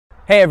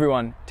Hey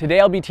everyone, today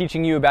I'll be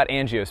teaching you about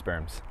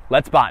angiosperms.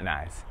 Let's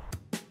botanize.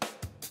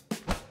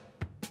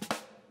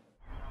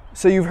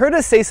 So you've heard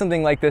us say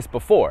something like this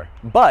before,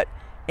 but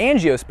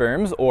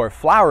angiosperms, or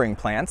flowering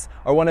plants,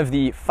 are one of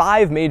the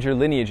 5 major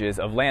lineages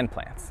of land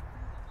plants.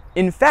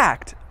 In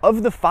fact,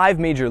 of the 5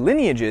 major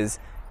lineages,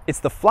 it's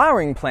the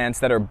flowering plants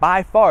that are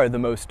by far the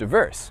most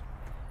diverse.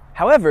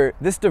 However,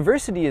 this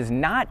diversity is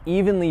not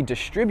evenly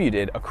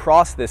distributed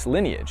across this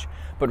lineage,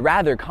 but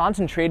rather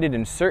concentrated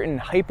in certain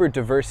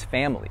hyper-diverse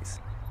families.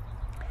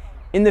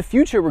 In the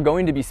future, we're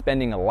going to be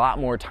spending a lot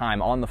more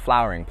time on the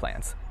flowering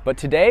plants, but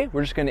today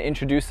we're just going to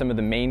introduce some of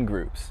the main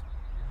groups.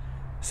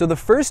 So the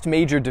first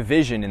major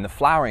division in the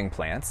flowering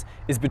plants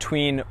is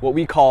between what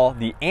we call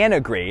the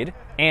anagrade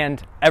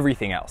and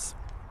everything else.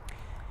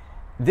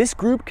 This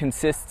group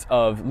consists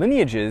of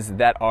lineages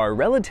that are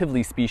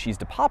relatively species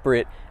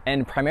depauperate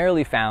and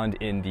primarily found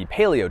in the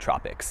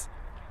paleotropics.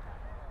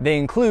 They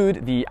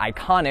include the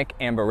iconic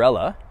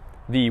Ambarella,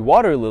 the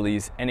water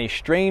lilies, and a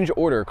strange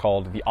order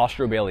called the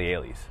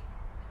Austrobaleales.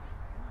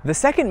 The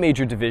second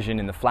major division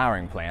in the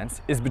flowering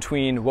plants is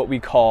between what we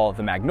call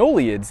the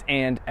magnoliids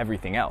and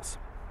everything else.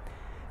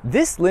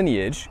 This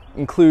lineage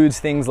includes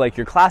things like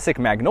your classic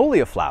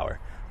magnolia flower,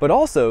 but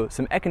also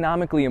some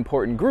economically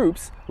important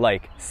groups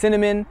like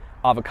cinnamon,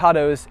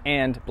 avocados,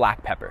 and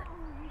black pepper.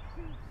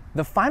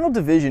 The final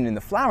division in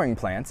the flowering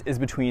plants is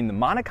between the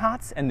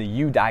monocots and the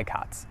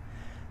eudicots.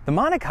 The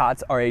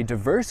monocots are a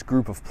diverse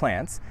group of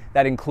plants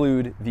that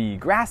include the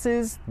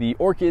grasses, the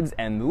orchids,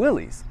 and the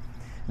lilies.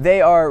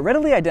 They are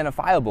readily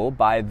identifiable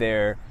by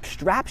their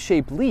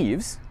strap-shaped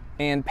leaves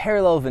and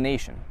parallel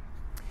venation.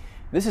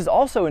 This is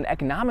also an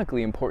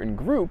economically important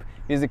group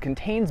because it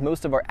contains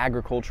most of our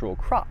agricultural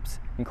crops,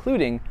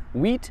 including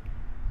wheat,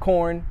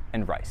 corn,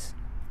 and rice.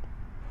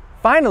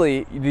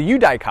 Finally, the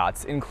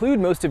eudicots include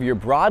most of your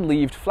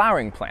broad-leaved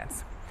flowering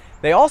plants.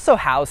 They also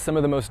house some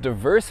of the most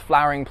diverse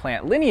flowering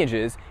plant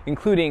lineages,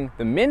 including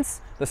the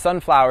mints, the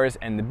sunflowers,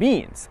 and the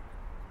beans.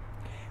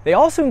 They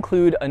also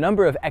include a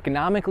number of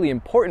economically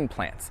important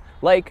plants,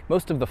 like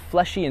most of the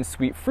fleshy and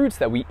sweet fruits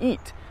that we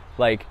eat,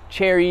 like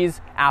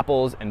cherries,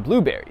 apples, and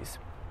blueberries.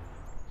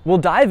 We'll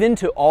dive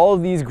into all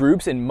of these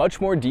groups in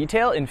much more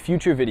detail in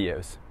future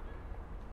videos.